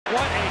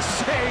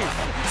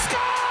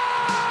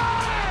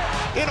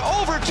Score! In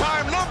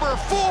overtime number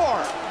 4.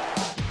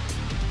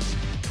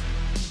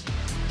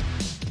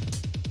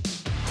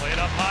 Played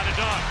up high to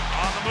Dunn,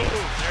 on the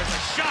move, there's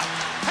a shot,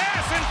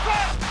 pass in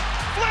front,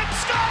 flip,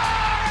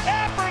 score!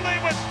 Epperly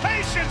with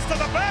patience to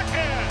the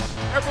backhand.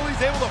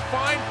 Epperly's able to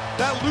find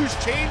that loose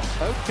change.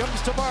 Out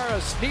comes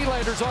Tavares,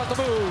 Nylander's on the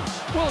move.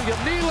 William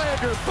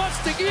Nylander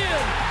busting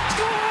in,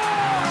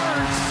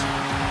 scores!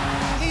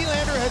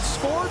 Nylander has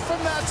scored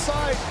from that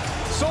side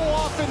so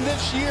often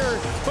this year,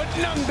 but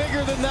none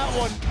bigger than that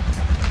one.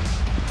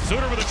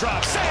 Suter with a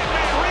drop, save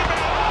man,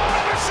 rebound,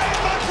 another save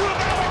by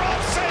Grubauer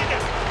off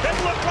Seguin. It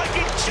looked like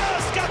he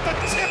just got the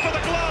tip of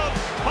the glove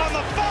on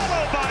the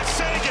follow by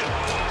Seguin.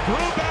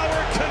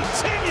 Grubauer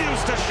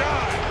continues to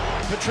shine.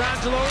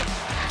 Pietrangelo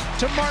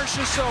to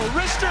Marchessault,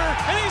 wrister,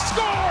 and he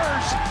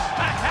scores!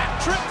 A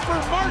hat trick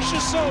for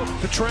Marchessault.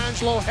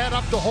 Pietrangelo head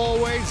up the whole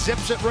way,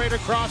 zips it right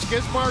across,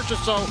 gives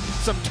Marchessault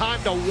some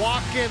time to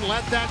walk in,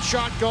 let that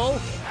shot go.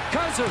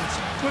 Cousins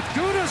with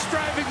Gudas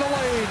driving the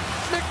lane.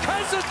 Nick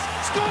Cousins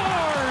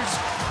scores!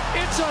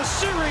 It's a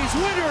series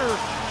winner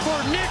for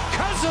Nick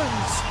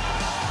Cousins.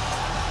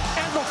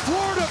 And the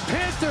Florida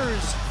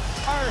Panthers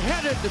are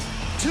headed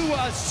to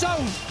a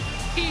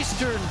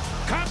Southeastern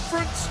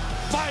Conference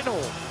final.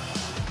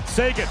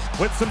 Seguin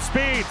with some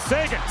speed.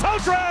 Seguin, toe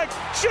drag,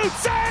 shoot,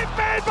 save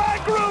made by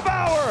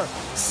Grubauer.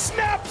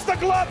 Snaps the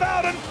glove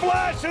out and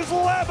flashes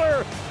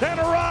leather. And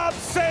Rob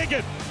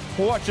Seguin.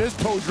 Watch this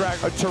toe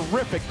drag. A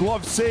terrific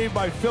glove save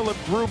by Philip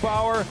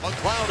Grubauer.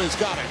 McLeod has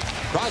got it.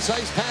 Cross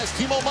ice pass,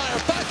 Timo Meier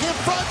back in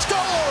front,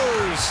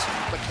 scores!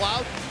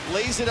 McLeod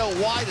lays it out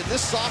wide, and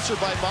this saucer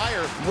by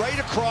Meier right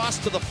across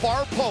to the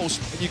far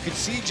post. And you can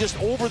see just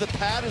over the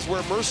pad is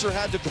where Mercer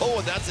had to go,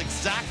 and that's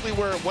exactly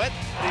where it went.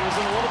 He was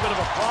in a little bit of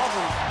a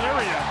problem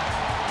area.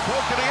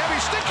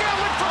 Kotkaniemi stick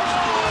handling for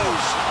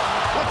Blues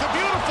with the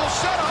beautiful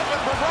setup,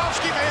 and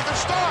Bobrovsky made the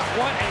stop.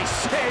 What a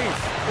save!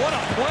 What a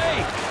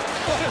play!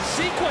 What a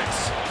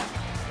sequence!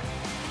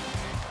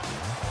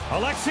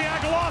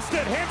 Alexiak lost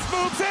it. Hintz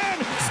moves in.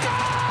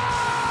 Score!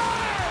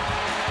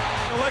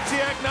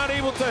 Alexiak not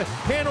able to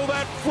handle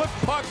that flip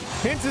puck.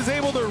 Hintz is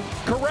able to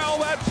corral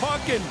that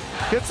puck and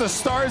gets the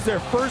Stars their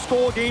first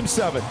goal of Game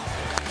 7.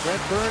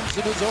 Brent Burns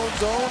in his own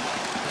zone.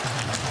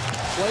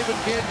 Slavin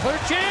can't clear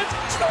chance.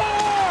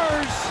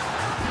 Scores!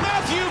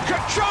 Matthew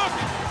Tkachuk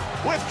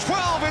with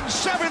 12 and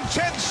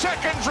 7/10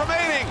 seconds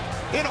remaining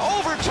in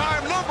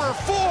overtime number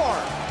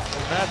 4.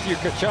 Matthew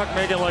Tkachuk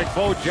making like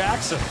Bo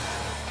Jackson.